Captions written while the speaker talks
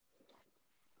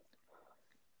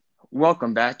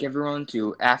Welcome back, everyone,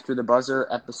 to After the Buzzer,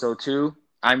 Episode 2.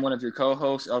 I'm one of your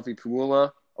co-hosts, LV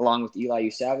Pegula, along with Eli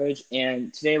U. Savage,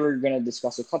 and today we're going to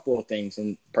discuss a couple of things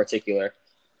in particular.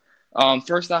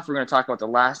 First off, we're going to talk about The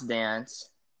Last Dance,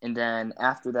 and then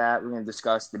after that, we're going to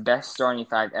discuss the best starting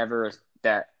five ever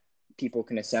that people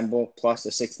can assemble, plus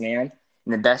the sixth man,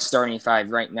 and the best starting five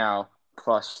right now,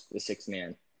 plus the sixth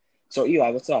man. So, Eli,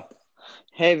 what's up?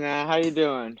 Hey man, how you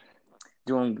doing?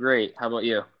 Doing great. How about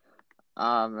you?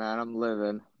 Man, I'm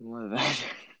living.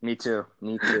 Me too.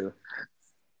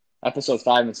 Episodes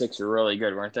 5 and 6 were really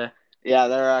good, weren't they? Yeah,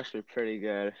 they're actually pretty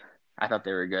good. I thought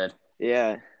they were good.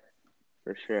 Yeah,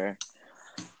 for sure.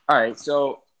 All right,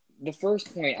 so the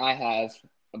first point I have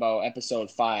about episode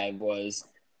 5 was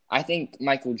I think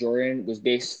Michael Jordan was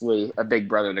basically a big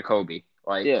brother to Kobe.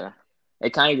 Yeah.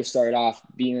 It kind of just started off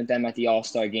being with them at the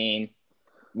All-Star game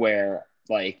where,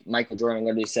 Michael Jordan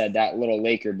literally said that little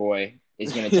Laker boy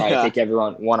is going to try to Yeah. take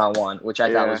everyone one-on-one, which I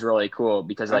thought Yeah. was really cool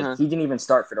because, Uh-huh. he didn't even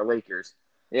start for the Lakers.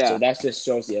 So Yeah. that just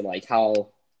shows you, how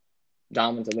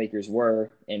dominant the Lakers were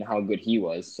and how good he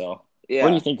was. So what do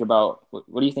you Yeah. think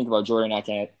about Jordan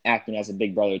acting as a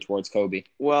big brother towards Kobe?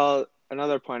 Well,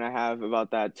 another point I have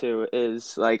about that too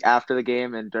is after the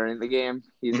game and during the game,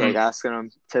 he's Mm-hmm. asking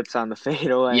him tips on the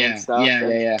fadeaway and Yeah, stuff. yeah, yeah,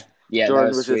 And yeah. Yeah, that Jordan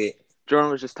was was just sweet.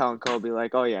 Jordan was just telling Kobe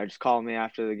oh yeah, just call me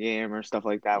after the game or stuff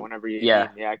like that. Whenever you Yeah.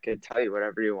 need me, I could tell you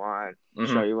whatever you want, show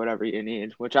Mm-hmm. you whatever you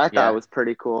need, which I thought Yeah. was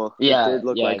pretty cool. It Yeah, did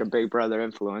look yeah. like a big brother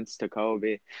influence to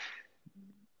Kobe.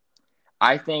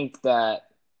 I think that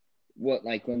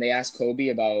when they asked Kobe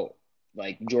about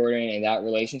Jordan and that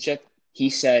relationship, he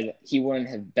said he wouldn't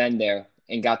have been there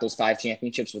and got those 5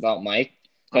 championships without Mike.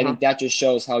 So Uh I huh. think that just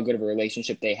shows how good of a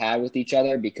relationship they had with each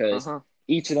other Uh because huh.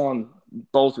 each of them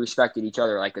both respected each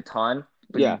other a ton.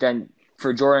 Yeah. But then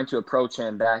for Jordan to approach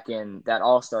him back in that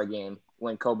All-Star game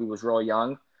when Kobe was real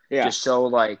young, Yeah. just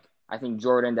showed I think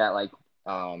Jordan that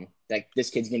that this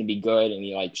kid's gonna be good, and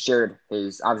he shared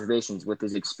his observations with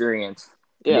his experience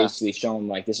to Yeah. basically show him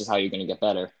this is how you're gonna get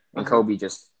better. Uh And huh. Kobe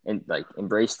just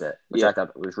embraced it, which I Yep.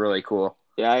 thought was really cool.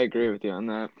 Yeah, I agree with you on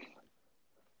that.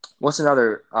 What's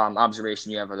another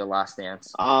observation you have of the Last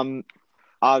Dance? Um,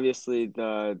 Obviously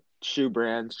the shoe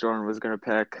brands Jordan was gonna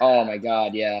pick. Oh my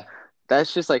God, yeah,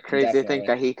 That's just crazy to think definitely.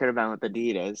 that he could have been with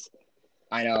Adidas.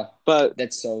 I know But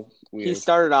that's so he weird.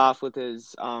 started off with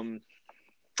his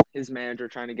manager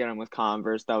trying to get him with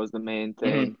Converse. That was the main Mm-hmm.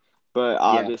 thing. But Yeah,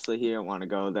 obviously he didn't want to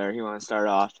go there. He wanted to start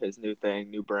off his new thing,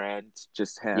 new brand,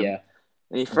 just him. yeah,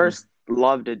 And he mm-hmm. first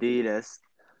loved Adidas,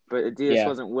 but Adidas Yeah,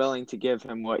 wasn't willing to give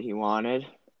him what he wanted or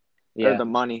yeah, the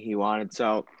money he wanted.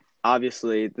 So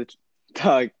obviously the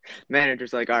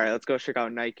manager's all right, let's go check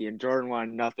out Nike. And Jordan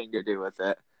wanted nothing to do with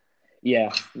it.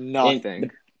 yeah. And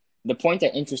Nothing. the point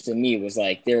that interested me was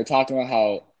they were talking about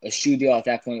how a shoe deal at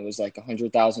that point was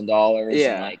 $100,000, and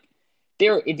Yeah.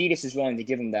 Adidas is willing to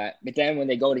give him that, but then when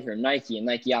they go to hear Nike and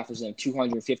Nike offers them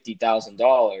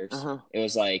 $250,000, Uh-huh. it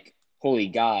was holy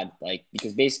God,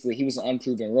 because basically he was an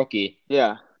unproven rookie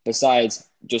Yeah. besides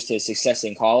just his success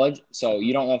in college, so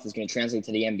you don't know if it's going to translate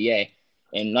to the NBA.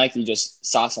 And Nike just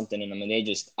saw something in him, and they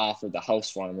just offered the house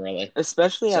for him, really.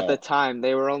 Especially at the So time,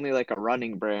 they were only a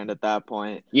running brand at that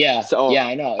point. yeah, So yeah,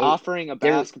 I know. offering a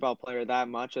They're basketball player that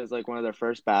much as one of their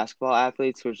first basketball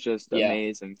athletes was just yeah.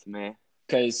 amazing to me.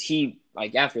 Because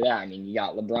after that, I mean, you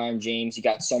got LeBron James, you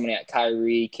got so many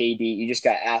Kyrie, KD, you just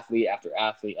got athlete after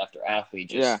athlete after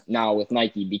athlete Yeah. just now with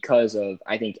Nike because of,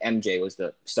 I think MJ was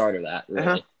the start of that, Uh-huh.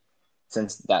 really,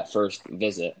 since that first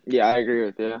visit. Yeah, I agree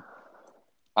with you.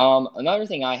 Another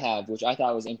thing I have, which I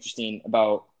thought was interesting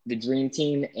about the Dream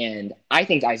Team, and I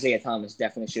think Isaiah Thomas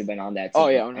definitely should have been on that Oh,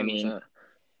 team. yeah, I mean,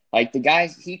 100%. the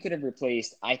guys, he could have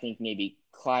replaced, I think, maybe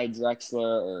Clyde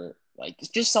Drexler or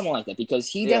just someone like that because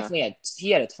he Yeah.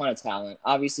 definitely had a ton of talent.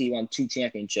 Obviously, he won 2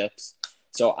 championships,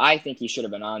 so I think he should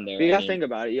have been on there. But you I gotta mean, think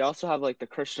about it. You also have the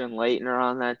Christian Leitner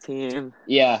on that team.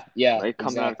 yeah, Coming out of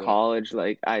exactly. college,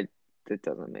 it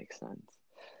doesn't make sense.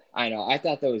 I know. I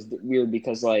thought that was weird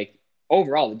because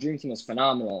overall the Dream Team was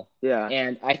phenomenal. Yeah.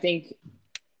 And I think,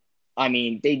 I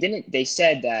mean, they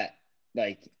said that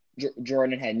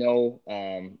Jordan had no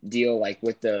deal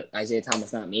with the Isaiah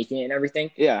Thomas not making it and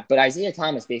everything. Yeah. But Isaiah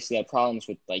Thomas basically had problems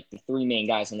with the three main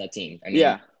guys on that team. I mean,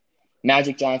 Yeah.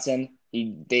 Magic Johnson,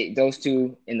 those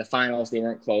two in the finals, they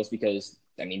weren't close because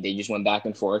I mean they just went back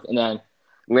and forth. And then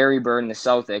Larry Bird and the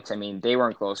Celtics, I mean, they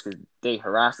weren't close because they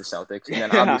harassed the Celtics. And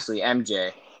then Yeah. obviously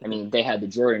MJ, I mean, they had the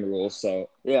Jordan rules. So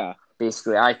Yeah.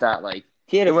 basically, I thought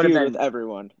He had it a would have feud been with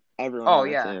everyone. Everyone oh on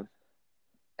the yeah, team.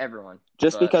 everyone.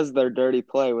 Just But because of their dirty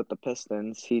play with the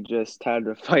Pistons, he just had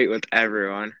to fight with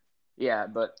everyone. yeah,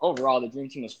 but overall, the Dream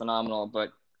Team was phenomenal.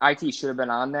 But IT should have been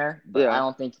on there, but I Yeah.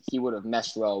 don't think he would have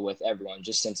meshed well with everyone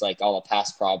just since like all the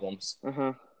past problems.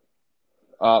 Uh-huh.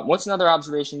 What's another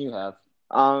observation you have?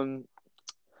 Um,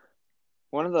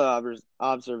 one of the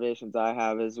observations I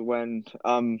have is when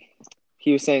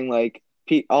he was saying like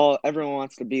everyone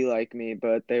wants to be like me,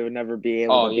 but they would never be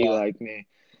able Oh to be yeah. like me.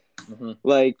 Hmm.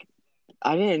 Like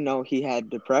I didn't know he had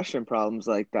depression problems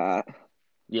like that.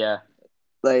 Yeah.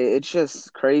 Like it's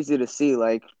just crazy to see.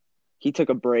 Like he took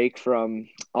a break from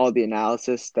all the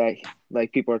analysis that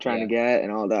like people are trying to Yeah. get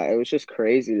and all that. It was just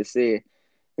crazy to see. And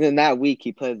then that week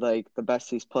he played like the best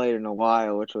he's played in a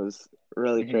while, which was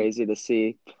really Hmm. crazy to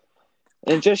see.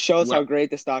 And it just shows how What?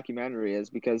 great this documentary is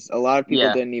because a lot of people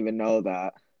Yeah. didn't even know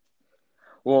that.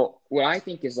 Well, what I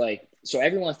think is like, so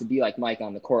everyone wants to be like Mike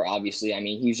on the court, obviously. I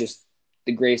mean, he's just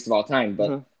the greatest of all time.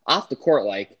 But Uh-huh. off the court,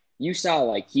 like, you saw,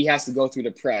 like, he has to go through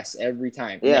the press every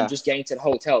time. And then Yeah, just getting to the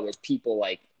hotel, there's people,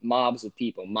 like, mobs of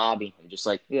people mobbing him, just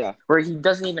like, yeah, where he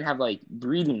doesn't even have, like,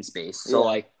 breathing space. So, yeah,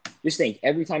 like, just think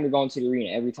every time you're going to the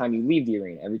arena, every time you leave the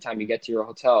arena, every time you get to your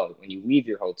hotel, when you leave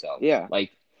your hotel, yeah,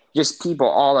 like, just people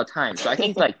all the time. So I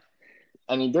think, like,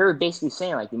 I mean, they were basically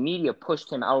saying like the media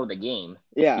pushed him out of the game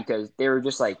yeah. because they were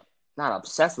just like not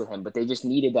obsessed with him, but they just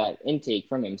needed that intake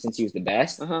from him since he was the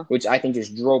best, Uh-huh. which I think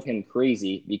just drove him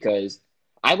crazy because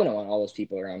I wouldn't want all those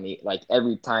people around me. Like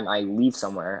every time I leave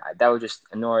somewhere, that would just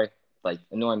annoy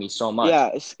me so much. Yeah,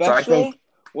 So I think, especially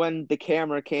when the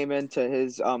camera came into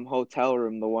his hotel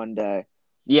room the one day.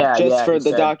 yeah, Just yeah, for he the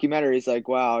said, documentary, he's like,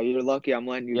 wow, you're lucky I'm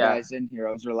letting you yeah, guys in here.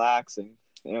 I was relaxing.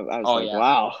 I was oh like, yeah,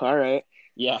 wow, all right.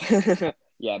 yeah.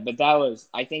 Yeah, but that was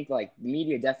I think like the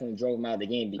media definitely drove him out of the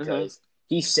game Uh-huh. because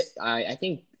I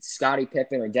think Scottie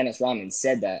Pippen or Dennis Rodman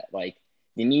said that like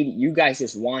the media you guys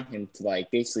just want him to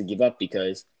like basically give up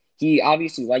because he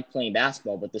obviously liked playing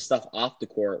basketball, but the stuff off the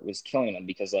court was killing him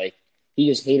because like he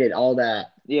just hated all that.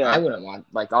 I Yeah, wouldn't want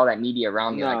like all that media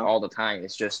around me like no. all the time.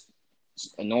 It's just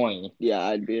annoying. Yeah,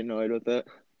 I'd be annoyed with it.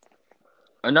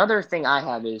 Another thing I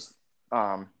have is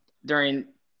during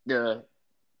the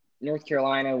North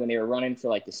Carolina when they were running for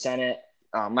like the Senate,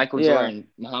 Michael Yeah, Jordan,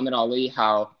 Muhammad Ali,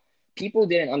 how people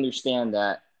didn't understand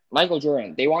that Michael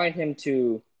Jordan, they wanted him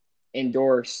to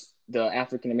endorse the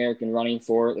African American running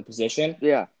for the position.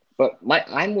 yeah, But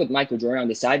I'm with Michael Jordan on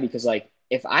this side because like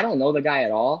if I don't know the guy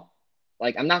at all,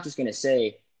 like I'm not just gonna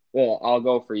say, well, I'll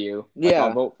go for you, like I'll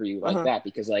yeah. vote for you like Uh-huh. that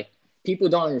because like people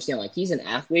don't understand like he's an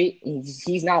athlete,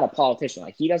 he's not a politician.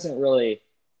 Like he doesn't really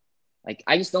like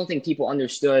I just don't think people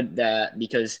understood that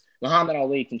because Muhammad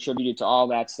Ali contributed to all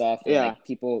that stuff, and Yeah, like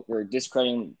people were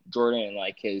discrediting Jordan and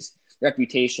like his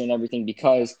reputation and everything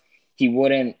because he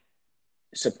wouldn't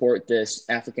support this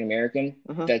African American.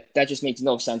 uh-huh. That just makes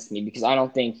no sense to me because I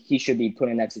don't think he should be put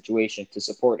in that situation to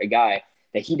support a guy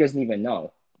that he doesn't even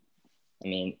know. I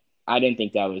mean, I didn't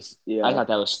think that was. I Yeah. thought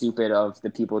that was stupid of the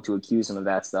people to accuse him of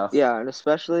that stuff. Yeah, and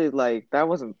especially like that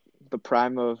wasn't the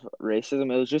prime of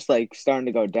racism. It was just like starting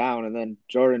to go down, and then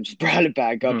Jordan just brought it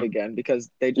back up Mm-hmm. again because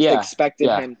they just Yeah, expected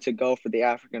yeah, him to go for the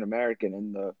African American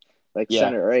in the like yeah.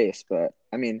 Senate race. But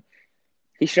I mean,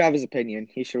 he should have his opinion.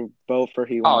 He should vote for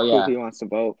Oh who yeah, he wants to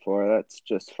vote for. That's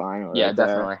just fine yeah, right there.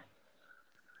 definitely.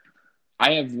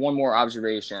 I have one more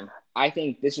observation. I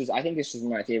think this was one of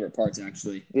my favorite parts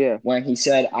actually. Yeah, When he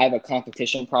said, "I have a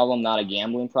competition problem, not a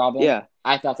gambling problem." yeah,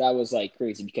 I thought that was like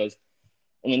crazy because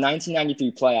in the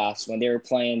 1993 playoffs when they were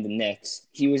playing the Knicks,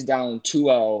 he was down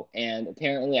 2-0 and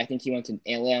apparently I think he went to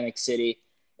Atlantic City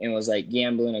and was like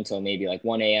gambling until maybe like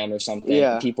 1 a.m. or something.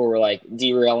 And yeah, people were like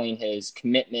derailing his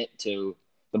commitment to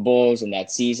the Bulls and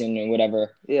that season and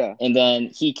whatever. yeah, And then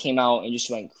he came out and just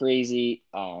went crazy.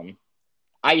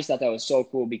 I just thought that was so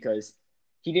cool because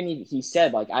he didn't even, he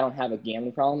said like I don't have a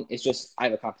gambling problem. It's just I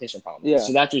have a competition problem. yeah,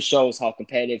 So that just shows how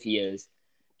competitive he is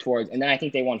towards. And then I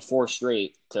think they won 4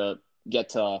 straight to get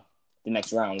to the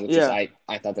next round, which is yeah.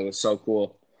 I thought that was so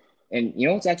cool. And you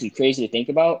know what's actually crazy to think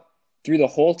about? Through the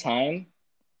whole time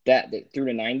through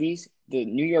the 90s, the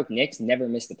New York Knicks never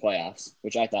missed the playoffs,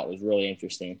 which I thought was really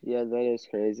interesting. Yeah, that is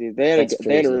crazy. That's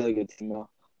They had a crazy. really good team though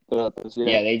throughout those years.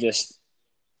 Yeah, they just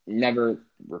never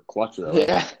were clutch really.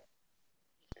 Yeah,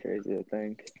 crazy to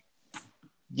think.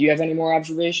 Do you have any more No,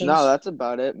 observations? that's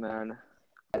about it, man.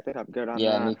 I think I'm good on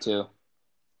Yeah, that. me too.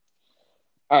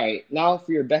 All right, now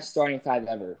for your best starting five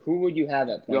ever, who would you have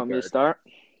at You point want me to guard? start?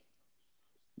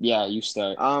 Yeah, you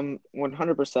start.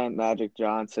 100% Magic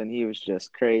Johnson. He was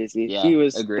just crazy. He Yeah,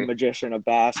 was the agree. magician of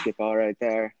basketball right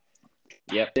there.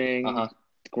 Yep. Uh-huh.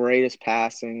 Greatest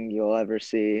passing you'll ever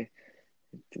see.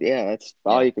 Yeah, that's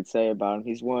all Yeah. you could say about him.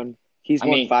 He's I won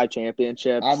mean, 5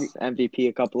 championships, MVP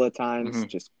a couple of times. mhm.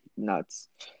 Just nuts.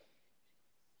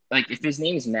 like if his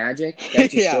name is Magic,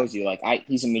 that just Yeah. shows you like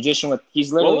he's a magician with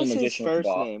he's What literally a was his magician with the first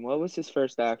ball. name? What was his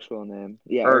first actual name?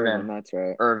 Yeah, Irvin, Irvin, that's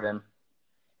right. Irvin,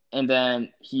 and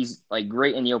then he's like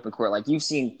great in the open court. Like you've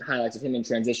seen highlights of him in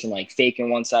transition, like faking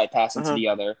one side, passing to Uh-huh. the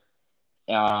other.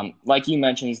 Like you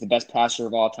mentioned, he's the best passer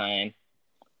of all time.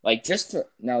 Like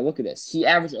now, look at this. He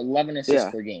averaged 11 assists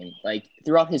Yeah. per game. Like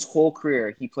throughout his whole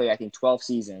career, he played I think 12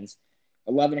 seasons,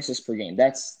 11 assists per game.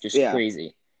 That's just Yeah.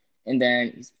 crazy. And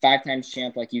then he's 5 times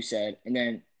champ, like you said. And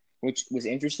then, which was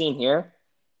interesting here,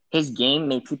 his game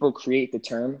made people create the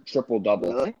term triple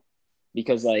double Really?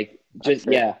 because like That's just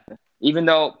great. yeah, even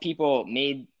though people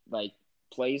made like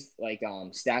plays like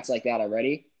stats like that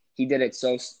already, he did it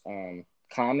so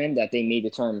common that they made the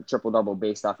term triple double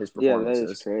based off his Yeah, that is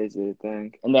performances. crazy to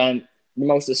think. And then the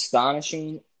most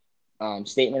astonishing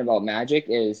statement about Magic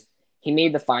is he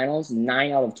made the finals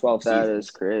 9 out of 12 That is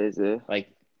seasons. crazy. Like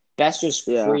that's just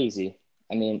Yeah. crazy.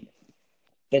 I mean,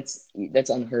 that's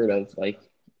unheard of. Like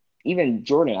even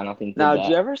Jordan, I don't think did Now, did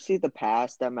you that. ever see the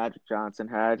pass that Magic Johnson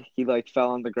had? He like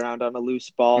fell on the ground on a loose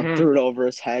ball, Mm-hmm. threw it over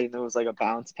his head, and there was like a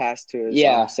bounce pass to his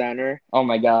Yeah. center. Oh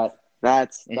my God.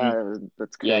 That's Mm-hmm.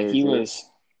 that's Yeah, crazy.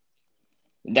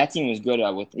 that team was good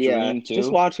with Yeah, Dream too.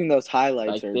 just watching those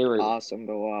highlights Like are they were. awesome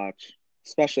to watch,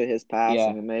 especially his passing. Yeah,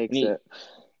 It makes and it.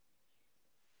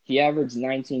 he averaged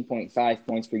 19.5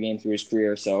 points per game through his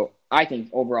career. So I think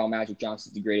overall Magic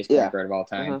Johnson's the greatest point Yeah. guard of all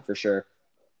time Uh-huh. for sure.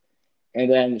 And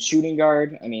then shooting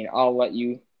guard, I mean, I'll let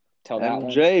you tell that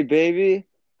one. MJ, baby.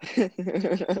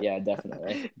 Yeah,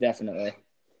 definitely.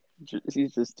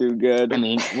 He's just too good. I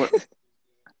mean,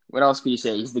 what else could you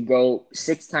say? He's the GOAT,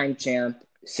 6-time champ,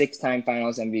 6-time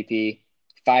Finals MVP,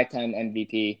 5-time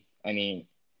MVP. I mean,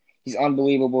 he's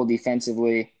unbelievable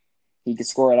defensively. He could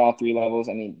score at all 3 levels.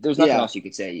 I mean, there's nothing Yeah. else you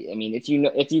could say. I mean, if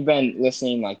you've been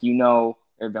listening, like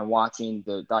or been watching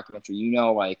the documentary,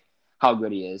 like how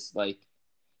good he is. Like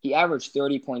he averaged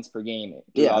 30 points per game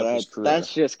throughout his career.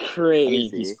 That's just I mean,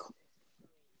 crazy.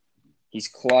 he's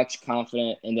clutch,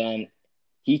 confident, and then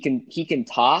he can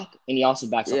talk, and he also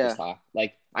backs up his talk.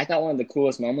 Like I thought one of the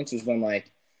coolest moments was when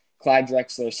like Clyde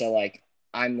Drexler said like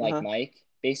I'm like Mike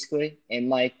basically, and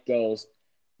Mike goes,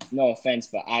 no offense,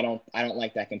 but I don't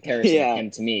like that comparison of him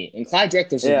to me. And Clyde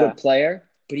Drexler's a good player,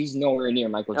 but he's nowhere near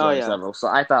Michael Jordan's level. So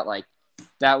I thought like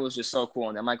that was just so cool,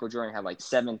 and that Michael Jordan had like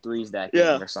 7 threes that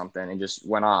game or something, and just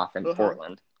went off in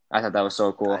Portland. I thought that was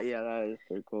so cool. Yeah, that is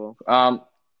pretty cool.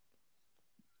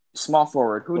 Small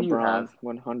forward, who LeBron, do you have?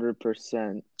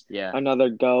 100%. Yeah, another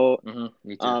GOAT.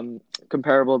 Me too.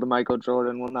 Comparable to Michael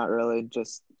Jordan. Well, not really,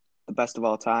 just the best of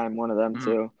all time. One of them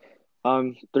too.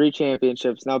 3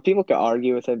 championships. Now people could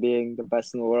argue with him being the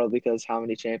best in the world because how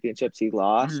many championships he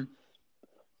lost.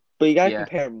 But you gotta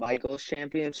compare Michael's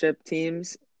championship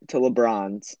teams to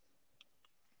LeBron's.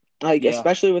 Like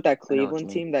especially with that Cleveland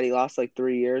team that he lost like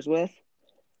 3 years with.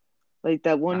 Like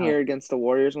that one year against the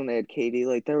Warriors when they had KD,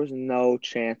 like there was no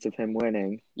chance of him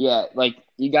winning. Yeah, like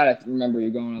you gotta remember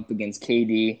you're going up against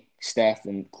KD, Steph,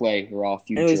 and Clay, who are all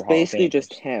future. And it was basically Hall-of-Famers.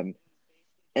 just him,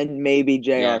 and maybe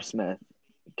J.R. Smith,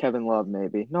 Kevin Love,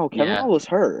 maybe. No, Kevin Love was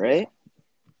hurt, right?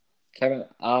 Kevin,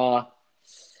 I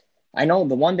know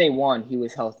the one they won, he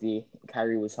was healthy.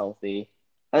 Kyrie was healthy.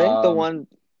 I think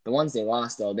the ones they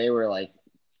lost though, they were like,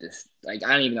 just like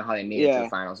I don't even know how they made it to the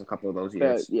finals. A couple of those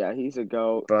years. Yeah, he's a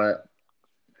GOAT. But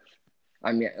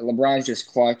I mean, LeBron's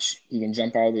just clutch. He can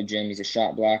jump out of the gym. He's a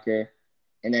shot blocker.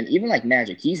 And then even like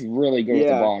Magic, he's really good with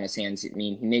the ball in his hands. I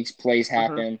mean, he makes plays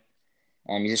happen.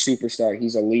 He's a superstar.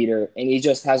 He's a leader, and he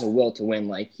just has a will to win.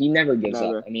 Like he never gives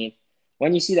up. I mean,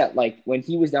 when you see that, like when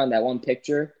he was down that one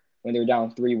picture when they were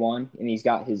down 3-1, and he's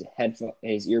got his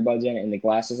earbuds in and the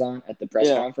glasses on at the press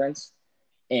conference,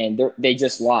 and they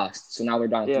just lost, so now they're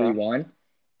down 3-1.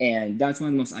 And that's one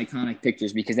of the most iconic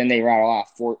pictures because then they rattle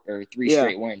off 3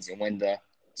 straight wins and win the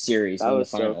series in the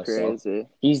finals. So crazy.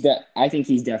 So I think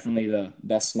he's definitely the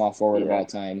best small forward of all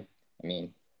time. I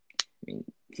mean,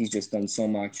 he's just done so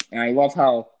much. And I love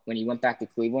how when he went back to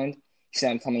Cleveland, he said,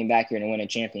 I'm coming back here to win a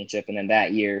championship. And then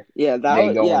that year, they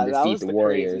go and defeat the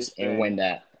Warriors and win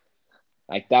that.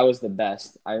 Like, that was the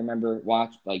best. I remember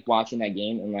watching that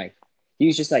game, and like he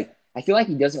was just like, I feel like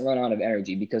he doesn't run out of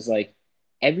energy because like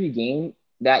every game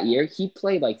that year, he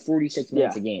played like 46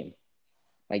 minutes a game.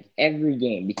 Like every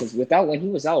game. Because when he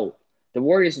was out, the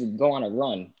Warriors would go on a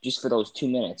run just for those 2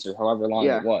 minutes or however long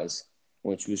it was,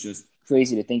 which was just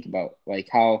crazy to think about, like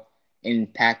how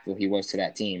impactful he was to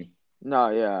that team. No,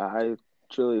 yeah, I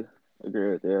truly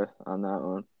agree with you on that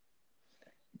one.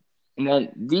 And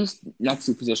then these next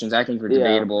 2 positions, I think, are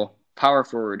debatable. Power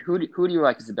forward. Who do you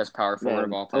like as the best power forward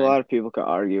of all time? A lot of people could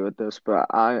argue with this, but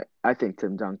I think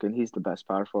Tim Duncan. He's the best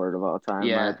power forward of all time,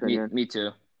 in my opinion. Me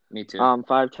too. Me too.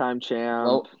 5-time champ.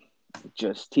 Well,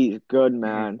 Just he's good, mhm.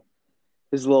 man.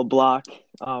 His little block,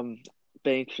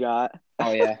 bank shot.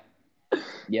 Oh yeah,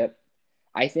 yep.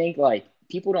 I think like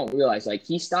people don't realize like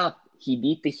he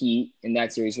beat the Heat in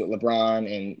that series with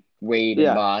LeBron and Wade and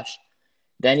Yeah. Bosh.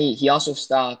 Then he also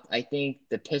stopped I think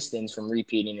the Pistons from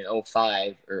repeating in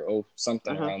 '05 or 0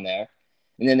 something Uh-huh. around there.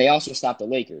 And then they also stopped the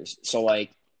Lakers. So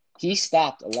like he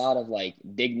stopped a lot of like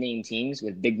big name teams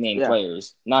with big name Yeah.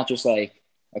 players, not just like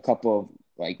a couple of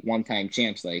like one-time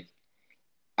champs. Like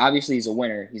obviously he's a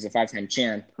winner, he's a 5-time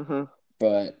champ, Uh-huh.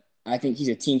 but I think he's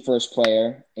a team first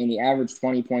player, and he averaged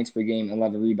 20 points per game,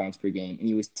 11 rebounds per game, and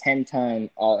he was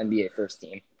 10-time All NBA first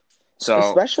team. So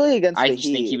Especially against I the just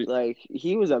think he Heat. was, Like,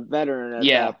 he was a veteran at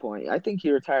yeah, that point. I think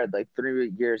he retired like 3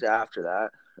 years after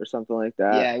that or something like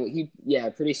that. yeah,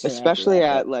 pretty soon after Especially that.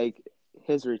 at But like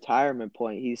his retirement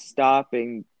point, he's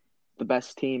stopping the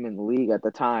best team in the league at the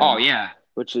oh time, yeah,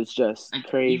 which is just like even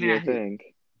crazy to at his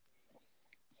think.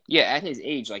 at his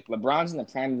age, like LeBron's in the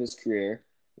prime of his career,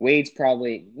 Wade's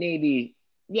probably maybe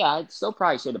I'd still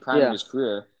probably say the prime of Yeah. his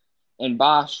career, and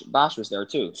Bosh was there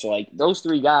too. So like those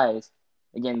three guys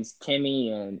against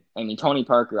Timmy and I mean Tony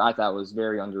Parker, I thought was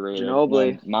very underrated, and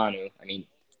Ginobili. then Manu. I mean,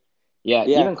 yeah,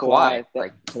 Yeah, even Kawhi. Kawhi. That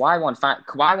Like Kawhi won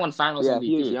Finals yeah,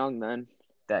 he was MVP young then.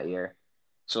 that year.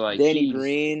 So like Danny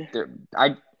Green.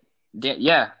 I they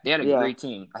had a Yeah. great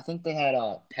team. I think they had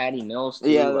Patty Mills too.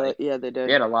 Yeah, Like yeah, they they did.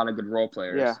 had a lot of good role Yeah.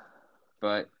 players.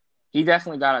 But he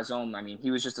definitely got his own. I mean,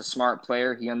 he was just a smart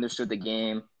player. He understood the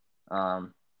game.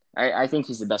 I think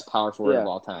he's the best power forward of Yeah.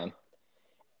 all time.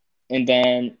 And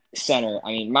then center.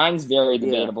 I mean, mine's very Yeah.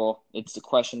 debatable. It's a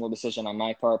questionable decision on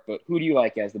my part. But who do you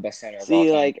like as the best center of all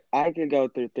See, time? like I could go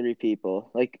through three people.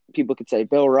 Like people could say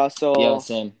Bill Yeah, Russell,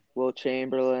 same. Will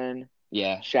Chamberlain,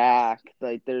 Yeah, Shaq.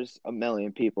 Like there's a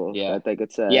million people yeah, that they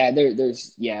could say. yeah.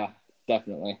 There's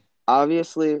definitely.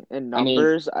 Obviously, in I mean,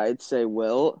 numbers, I'd say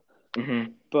Wilt,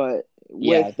 mhm. but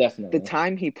with Yeah, the definitely.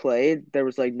 time he played, there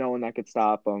was like no one that could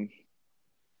stop him.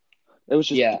 It was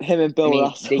just Yeah, him and I Bill mean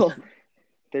Russell.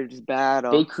 They're just they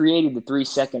battle. created the 3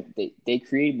 second they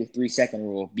created the 3 second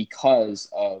rule because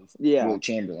of Yeah, Wilt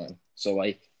Chamberlain. So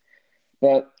like,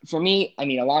 but for me, I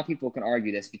mean, a lot of people can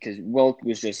argue this because Wilt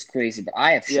was just crazy, but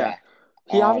I have yeah. Shaq.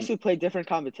 He obviously played different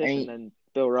I competition mean, than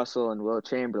Bill Russell and Will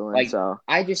Chamberlain. like So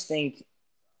I just think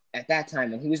at that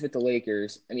time when he was with the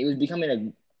Lakers, I mean, it was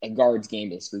becoming a guards game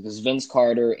basically because Vince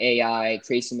Carter, AI,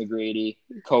 Tracy McGrady,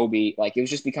 Kobe, like it was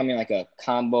just becoming like a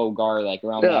combo guard like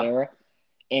around that yeah, era.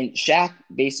 And Shaq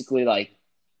basically like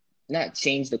not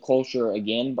changed the culture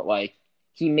again, but like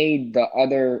he made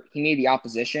the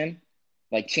opposition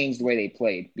like change the way they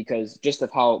played because just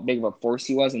of how big of a force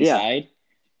he was yeah, inside.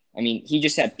 I mean, he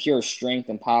just had pure strength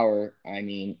and power. I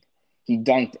mean, he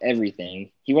dunked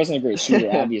everything. He wasn't a great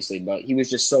shooter, obviously, but he was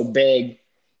just so big.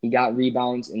 He got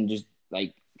rebounds and just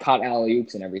like caught alley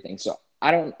oops and everything. So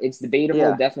I don't. It's debatable,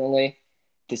 yeah. definitely,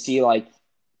 to see like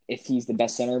if he's the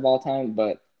best center of all time.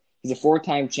 But he's a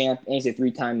 4-time champ and he's a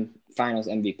 3-time Finals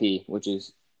MVP, which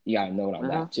is you gotta note on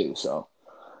Uh-huh. that too. So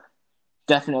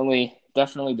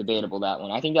definitely debatable that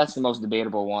one. I think that's the most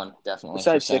debatable one, definitely for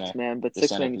Besides six center, man, but the six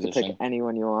center man you could pick position.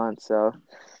 anyone you want. So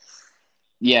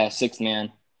Yeah, 6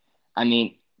 man. I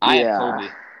mean, I have yeah, Kobe.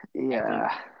 I think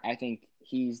yeah, I think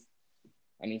he's.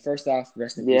 I mean, first off,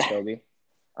 rest in peace, yeah, Kobe.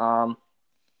 Um,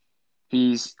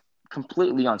 he's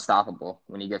completely unstoppable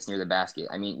when he gets near the basket.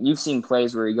 I mean, you've seen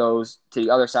plays where he goes to the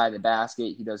other side of the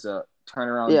basket. He does a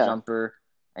turnaround yeah. jumper.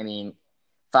 I mean,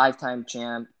 5-time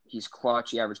champ. He's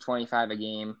clutch. He averaged 25 a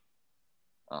game.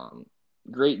 Um,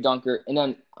 Great dunker. And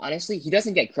then honestly, he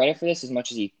doesn't get credit for this as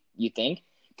much as you think.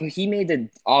 But he made the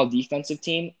all defensive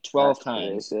team That's 12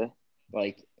 times. crazy.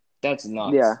 Like that's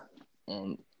Yeah, nuts.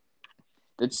 And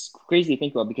it's crazy to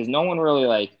think about because no one really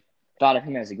like thought of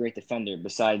him as a great defender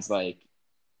besides like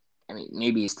I mean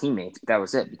maybe his teammates, but that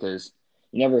was it because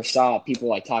you never saw people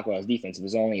like talk about his defense. It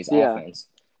was only his yeah. offense,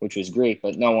 which was great,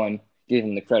 but no one gave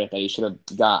him the credit that he should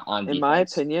have got on In my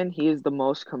defense. opinion, he is the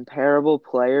most comparable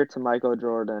player to Michael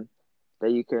Jordan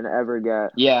that you can ever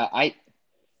get. Yeah,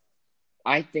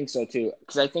 I think so too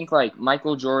because I think like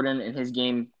Michael Jordan and his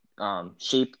game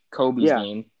shaped Kobe's Yeah,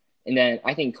 game, and then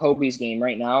I think Kobe's game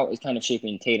right now is kind of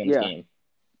shaping Tatum's yeah, game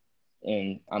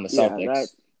in on the yeah.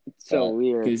 That's Celtics. so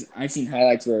weird. Because I've seen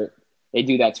highlights where they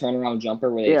do that turnaround jumper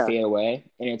where they Yeah. fade away,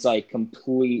 and it's like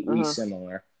completely Uh-huh.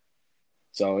 similar.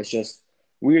 So it's just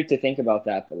weird to think about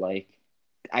that, but like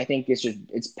I think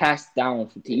it's passed down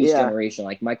to each Yeah. generation.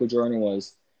 Like Michael Jordan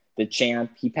was the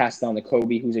champ, he passed down to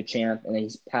Kobe, who's a champ, and then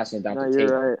he's passing it down No, to you're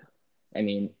Tatum. right. I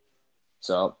mean,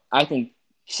 so I think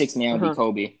 6 man would be Uh-huh.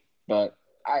 Kobe, but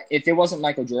if it wasn't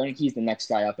Michael Jordan, he's the next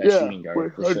guy up at Yeah, shooting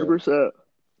guard for sure. 100%.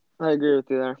 I agree with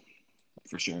you there.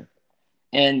 for sure.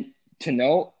 And to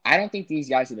note, I don't think these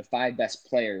guys are the 5 best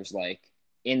players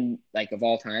of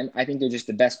all time. I think they're just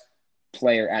the best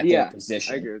player at their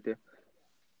position. I agree with you.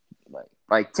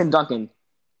 Like Tim Duncan,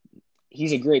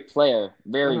 he's a great player,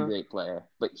 very great player,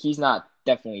 but he's not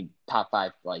definitely top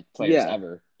 5 players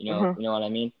ever. You know what I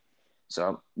mean?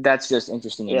 So that's just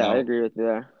interesting to know. I agree with you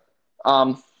there.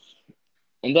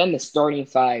 And then the starting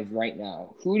 5 right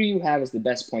now. Who do you have as the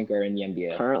best point guard in the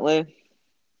NBA? Currently?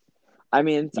 I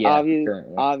mean, it's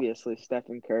obviously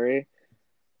Stephen Curry,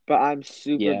 but I'm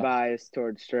super biased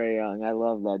towards Trae Young. I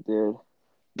love that dude.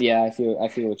 Yeah, I feel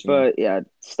what you mean. But yeah,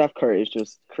 Steph Curry is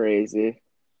just crazy,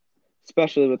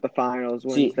 especially with the finals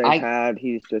wins they've had.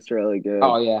 He's just really good.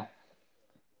 Oh yeah,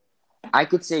 I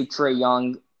could say Trae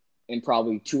Young in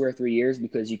probably 2 or 3 years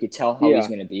because you could tell how he's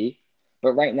going to be.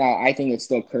 But right now, I think it's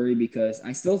still Curry because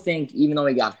I still think, even though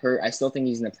he got hurt, I still think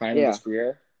he's in the prime of his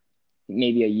career.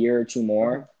 Maybe a year or 2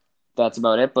 more. That's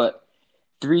about it. But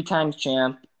 3 times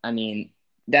champ, I mean,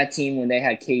 that team when they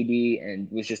had KD and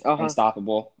was just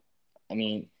unstoppable. I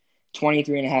mean,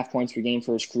 23.5 points per game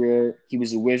for his career. He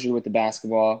was a wizard with the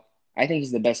basketball. I think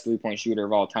he's the best 3-point shooter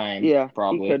of all time. Yeah,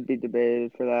 probably. He could be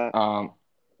debated for that.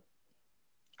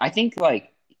 I think, and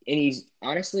he's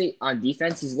honestly on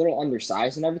defense, he's a little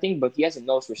undersized and everything, but he has a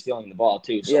nose for stealing the ball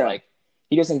too. So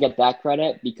he doesn't get that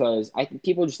credit because I think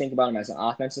people just think about him as an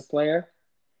offensive player,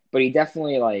 but he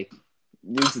definitely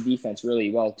reads the defense really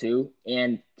well too,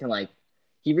 and can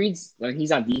he reads when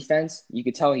he's on defense. You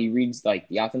could tell he reads the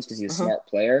offense because he's a smart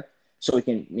player, so he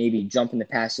can maybe jump in the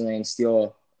passing lane,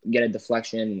 steal, get a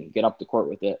deflection, get up the court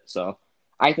with it. So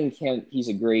I think he's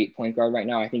a great point guard right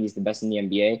now. I think he's the best in the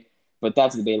NBA. But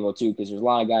that's debatable too because there's a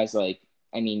lot of guys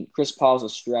Chris Paul's a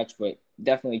stretch, but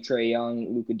definitely Trae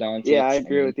Young, Luka Doncic. Yeah, I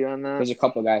agree with you on that. There's a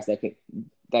couple of guys that could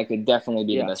definitely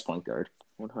be the best point guard.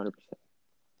 100%.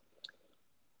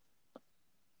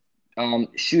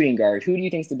 Shooting guard. Who do you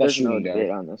think is the best shooting guard? There's no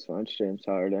debate on this one. It's James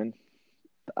Harden.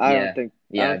 I don't think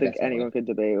anyone could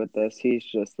debate with this. He's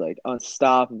just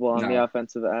unstoppable on the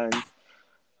offensive end.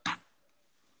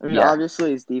 I mean,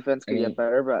 obviously his defense could get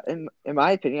better, but in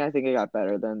my opinion, I think it got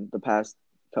better than the past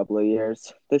couple of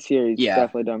years. This year, he's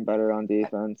definitely done better on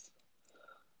defense.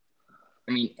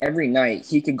 I mean, every night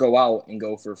he could go out and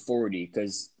go for 40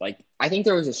 because, I think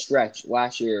there was a stretch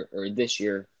last year or this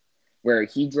year where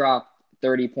he dropped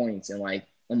 30 points in,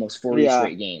 almost 40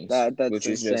 straight games, which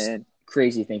is just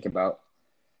crazy to think about.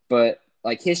 But,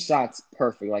 his shot's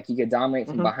perfect. He could dominate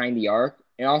from behind the arc,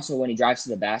 and also when he drives to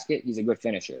the basket, he's a good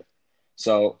finisher.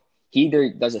 So he either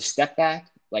does a step back,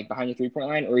 behind the 3-point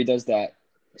line, or he does that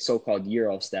so-called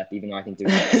Euro step, even though I think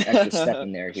there's an extra step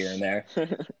in there here and there.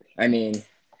 I mean,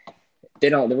 the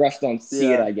refs don't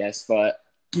see it, I guess, but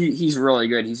he's really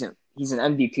good. He's an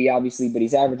MVP, obviously, but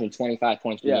he's averaging 25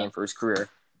 points per game for his career,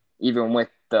 even with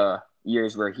the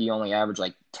years where he only averaged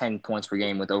 10 points per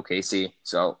game with OKC.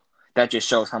 So that just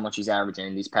shows how much he's averaging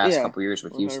in these past couple years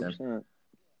with 100%. Houston.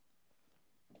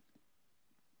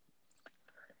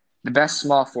 The best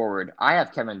small forward. I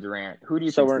have Kevin Durant. Who do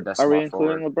you think is the best small forward? Are we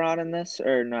including LeBron in this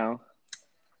or no?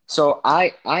 So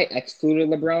I excluded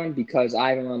LeBron because I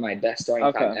have him on my best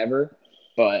starting five ever.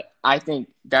 But I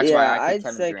think that's why I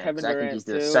picked Kevin Durant. I think he's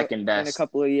the second best. In a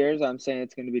couple of years, I'm saying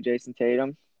it's going to be Jason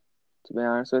Tatum, to be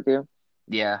honest with you.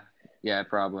 Yeah,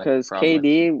 probably. Because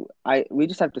KD, we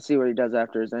just have to see what he does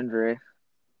after his injury.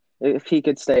 If he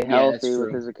could stay healthy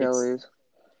with his Achilles.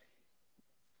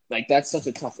 That's such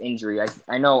a tough injury.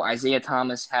 I know Isaiah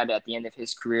Thomas had at the end of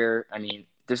his career. I mean,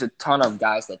 there's a ton of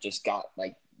guys that just got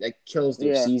that kills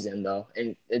their season though,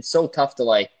 and it's so tough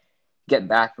to get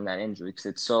back from that injury because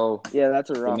it's so that's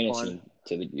a rough one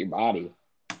to your body.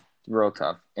 It's real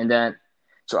tough. And then,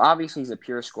 so obviously he's a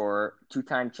pure scorer,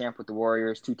 2-time champ with the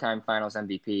Warriors, 2-time Finals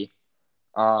MVP.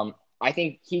 I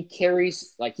think he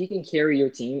carries he can carry your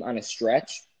team on a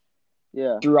stretch.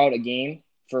 Throughout a game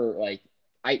for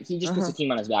he just puts the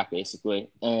team on his back basically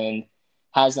and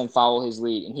has them follow his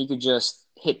lead, and he could just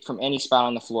hit from any spot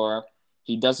on the floor.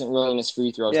 He doesn't really miss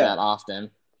free throws that often,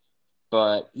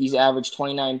 but he's averaged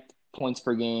 29 points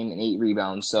per game and 8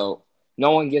 rebounds. So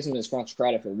no one gives him as much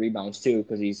credit for rebounds too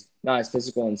because he's not as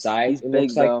physical inside. It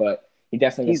looks but he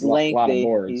definitely gets a lot of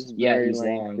boards. He's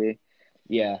long.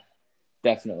 Yeah,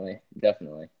 definitely.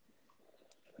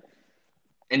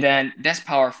 And then best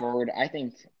power forward, I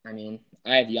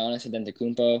have Giannis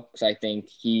Antetokounmpo because I think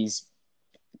he's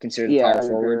considered power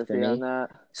forward for me.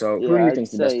 So who do you think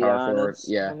is the best power forward?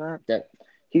 Yeah,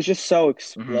 he's just so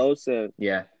explosive.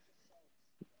 Yeah,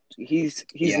 he's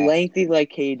lengthy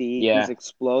like KD. He's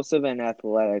explosive and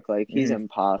athletic. He's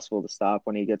impossible to stop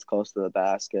when he gets close to the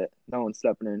basket. No one's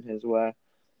stepping in his way.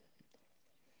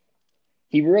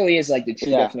 he really is like the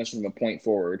true Yeah. definition of a point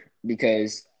forward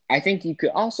because I think you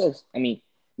could also, I mean,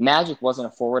 Magic wasn't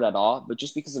a forward at all, but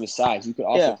just because of his size, you could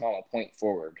also Yeah. call him a point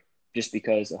forward just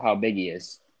because of how big he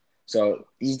is. So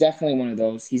he's definitely one of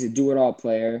those. He's a do-it-all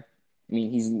player. I mean,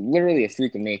 he's literally a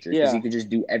freak of nature because he Yeah. could just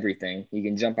do everything. He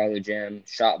can jump out of the gym,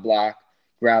 shot block,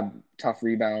 grab tough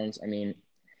rebounds. I mean,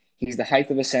 he's the height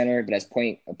of a center, but has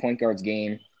a point guard's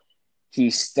game.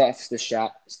 He stuffs the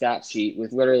stat sheet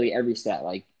with literally every stat,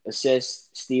 like assists,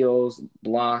 steals,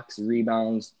 blocks,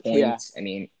 rebounds, Yeah. points. I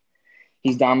mean,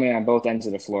 he's dominant on both ends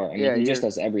of the floor. I mean, Yeah. he just You're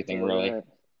does everything totally really. right.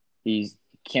 He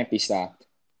can't be stopped.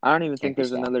 I don't even Can't think be there's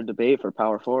stopped. another debate for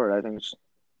power forward. I think it's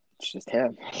just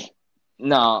him.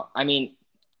 No, I mean,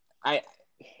 I.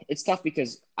 It's tough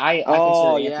because I consider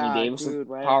Oh Anthony yeah, Davis a dude.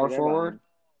 Why did I power forget about forward. him?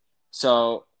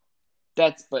 So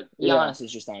but Yeah. Giannis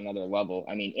is just on another level.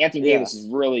 I mean, Anthony Yeah. Davis is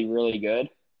really, really good,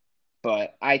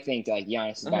 but I think like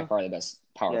Giannis is by Uh-huh. far the best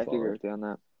power Yeah, I could agree forward. with you on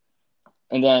that.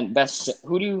 And then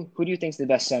who do you think is the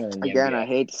best center in the Again, I NBA?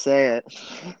 hate to say it,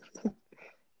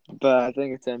 but I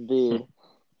think it's Embiid.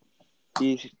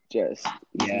 He's Yeah,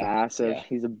 massive. yeah.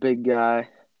 He's a big guy.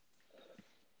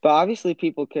 But obviously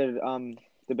people could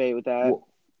debate with that. Well,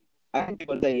 I think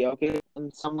people would say Jokic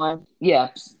in some way.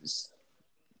 yeah.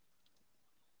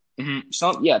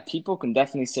 People can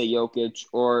definitely say Jokic,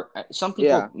 or some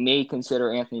Yeah. people may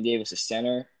consider Anthony Davis a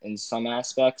center in some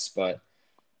aspects, but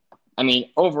I mean,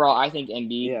 overall, I think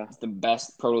Embiid Yeah. is the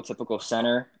best prototypical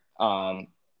center.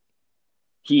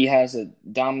 He has a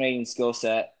dominating skill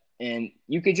set, and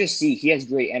you could just see he has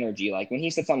great energy. Like when he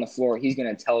sits on the floor, he's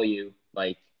gonna tell you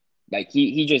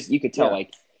he just you could tell Yeah.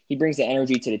 like he brings the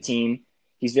energy to the team.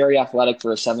 He's very athletic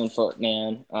for a 7 foot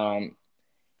man.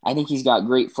 I think he's got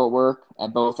great footwork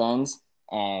at both ends.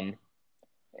 And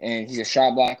he's a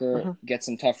shot blocker, Uh-huh. gets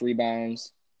some tough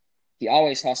rebounds. He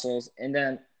always hustles, and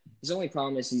then his only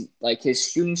problem is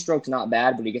his shooting stroke's not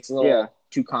bad, but he gets a Yeah. little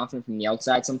too confident from the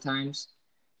outside sometimes.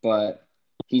 But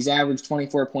he's averaged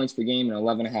 24 points per game and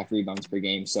 11 and a half rebounds per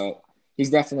game, so he's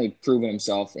definitely proven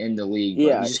himself in the league. But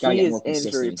Yeah. he's just got to He get is more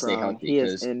consistent injury and stay prone. healthy He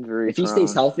is because injury if he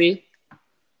stays prone. healthy,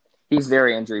 he's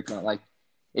very injury prone. Like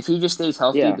if he just stays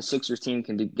healthy, Yeah. the Sixers team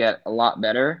can get a lot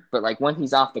better. But like when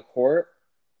he's off the court,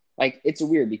 like it's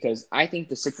weird because I think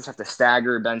the Sixers have to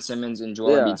stagger Ben Simmons and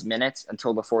Joel Yeah. Embiid's minutes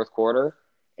until the fourth quarter,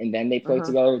 and then they play Uh-huh.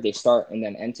 together. They start and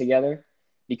then end together.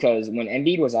 Because when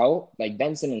Embiid was out, like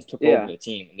Ben Simmons took over Yeah. the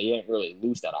team, and they didn't really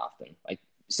lose that often. Like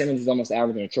Simmons was almost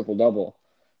averaging a triple double,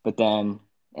 but then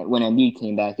when Embiid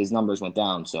came back, his numbers went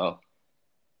down. So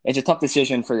it's a tough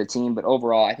decision for the team, but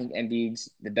overall, I think Embiid's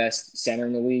the best center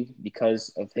in the league because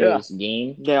of Yeah. his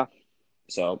game. Yeah.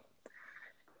 So,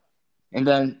 and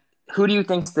then who do you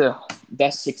think's the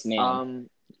best sixth man?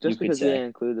 You Just could because we say. didn't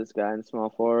include this guy in small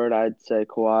forward, I'd say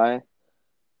Kawhi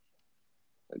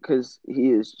because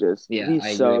Yeah, he's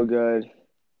I so agree. good.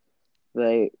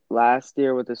 Like last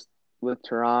year with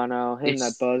Toronto, hitting that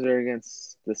It's buzzer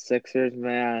against the Sixers,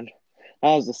 man,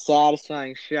 that was a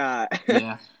satisfying shot.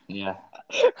 yeah, yeah.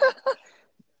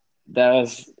 That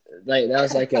was that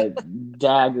was like a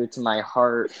dagger to my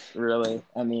heart, really.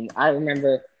 I mean, I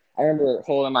remember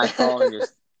holding my phone and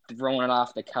just throwing it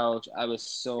off the couch. I was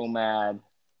so mad,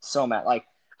 so mad. Like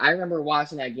I remember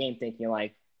watching that game thinking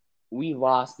like we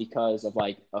lost because of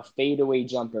like a fadeaway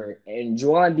jumper, and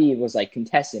Joel Embiid was like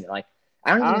contesting it. Like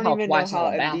I don't I even know don't how even know Kawhi saw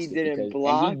how the Embiid basket didn't because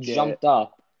block Embiid it. jumped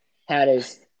up, had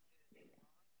his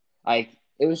like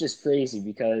it was just crazy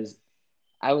because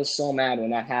I was so mad when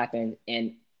that happened.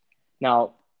 And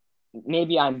now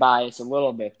maybe I'm biased a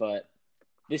little bit, but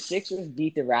the Sixers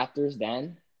beat the Raptors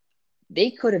then.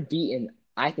 They could have beaten,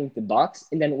 I think, the Bucks,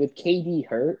 and then with KD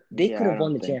hurt, they could Yeah, I have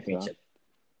won don't the think so. championship.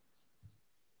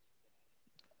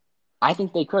 I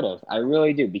think they could have. I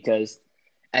really do because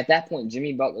at that point,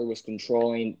 Jimmy Butler was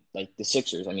controlling like the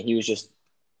Sixers. I mean, he was just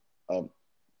a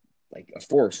like a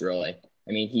force, really.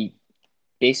 I mean, he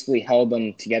basically held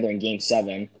them together in Game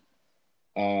 7.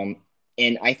 Um,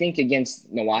 and I think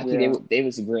against Milwaukee, Yeah, they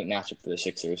was a great matchup for the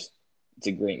Sixers. It's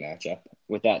a great matchup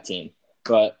with that team.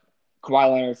 But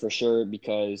Kawhi Leonard for sure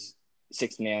because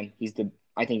sixth man, he's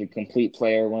I think a complete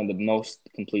player, one of the most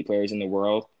complete players in the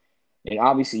world. And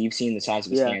obviously, you've seen the size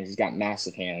of his yeah, hands. He's got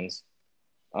massive hands.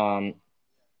 Um,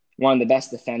 One of the best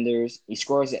defenders. He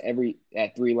scores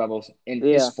at 3 levels, and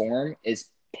his yeah, form is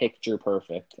picture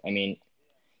perfect. I mean,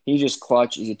 he's just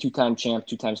clutch. He's a 2-time champ,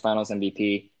 2 times Finals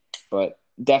MVP. But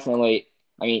definitely,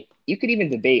 I mean, you could even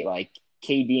debate like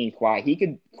KD and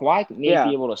Kawhi. Kawhi may be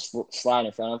yeah. able to slide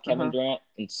in front of Kevin Uh-huh. Durant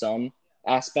in some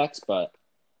aspects, but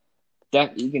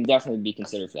you can definitely be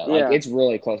considered for that. Like Yeah, it's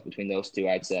really close between those two,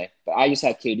 I'd say. But I just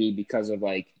have KD because of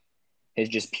like his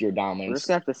just pure We're just dominance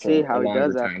gonna have to see for a how he longer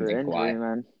does time after than injury, Kawhi.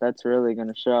 man. That's really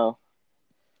gonna show.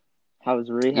 How his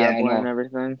Yeah, rehab I went and know,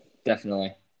 everything.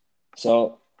 definitely.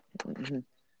 So, Mm-hmm.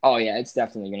 oh yeah, it's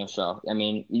definitely gonna show. I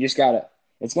mean, you just gotta.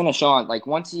 It's gonna show on like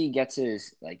once he gets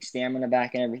his like stamina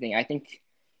back and everything. I think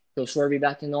he'll sort of be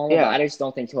back to normal, but Yeah. I just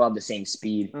don't think he'll have the same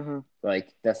speed, Mm-hmm.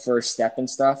 like the first step and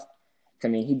stuff. I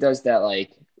mean, he does that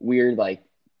like weird like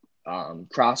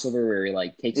crossover where he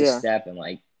like takes a Yeah. step and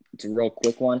like it's a real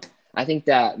quick one. I think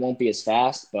that won't be as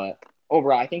fast, but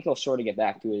overall, I think he'll sort of get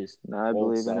back to his No, I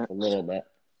old believe in self it. a little bit.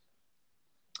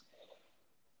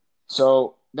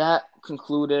 So that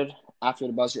concluded After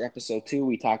the Buzzer episode 2.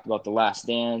 We talked about The Last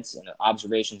Dance and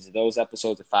observations of those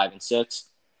episodes of 5 and 6.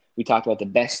 We talked about the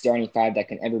best starting five that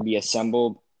can ever be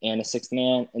assembled and a sixth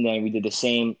man. And then we did the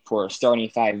same for a starting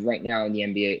five right now in the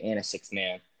NBA and a sixth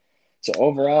man. So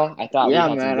overall, I thought we Yeah, had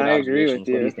some man, good I agree with observations. What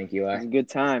do you you. think, It Eli? was a good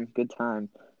time. Good time.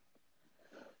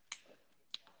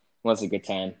 Was a good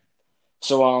time.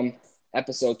 So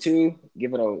episode 2,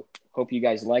 hope you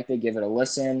guys liked it. Give it a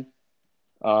listen.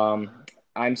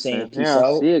 I'm saying And yeah, peace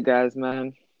I'll out. see you guys,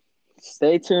 man.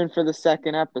 Stay tuned for the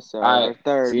second episode All right. or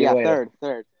third. See you Yeah, later.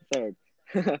 third.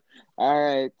 All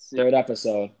right. See Third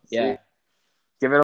episode. you. Yeah.